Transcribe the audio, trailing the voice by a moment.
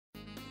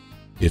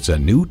It's a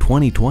new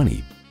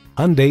 2020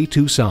 Hyundai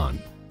Tucson,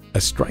 a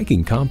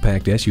striking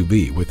compact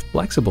SUV with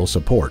flexible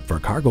support for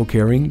cargo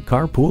carrying,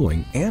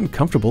 carpooling, and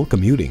comfortable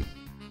commuting.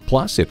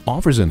 Plus, it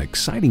offers an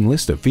exciting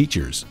list of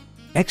features: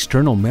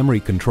 external memory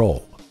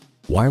control,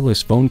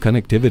 wireless phone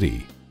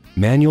connectivity,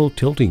 manual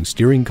tilting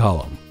steering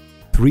column,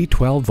 3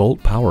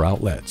 12-volt power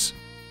outlets,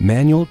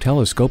 manual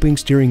telescoping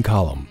steering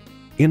column,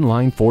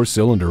 inline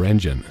 4-cylinder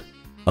engine,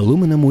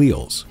 aluminum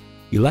wheels,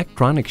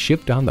 electronic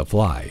shift on the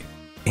fly,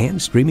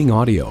 and streaming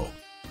audio.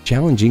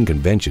 Challenging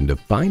convention to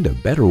find a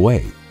better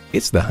way.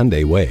 It's the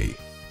Hyundai way.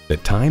 The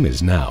time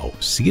is now.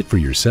 See it for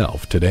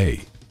yourself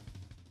today.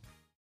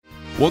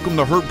 Welcome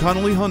to Herb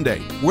Connolly Hyundai,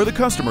 where the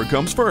customer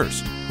comes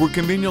first. We're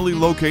conveniently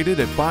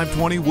located at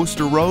 520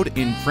 Worcester Road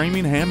in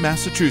Framingham,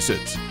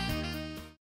 Massachusetts.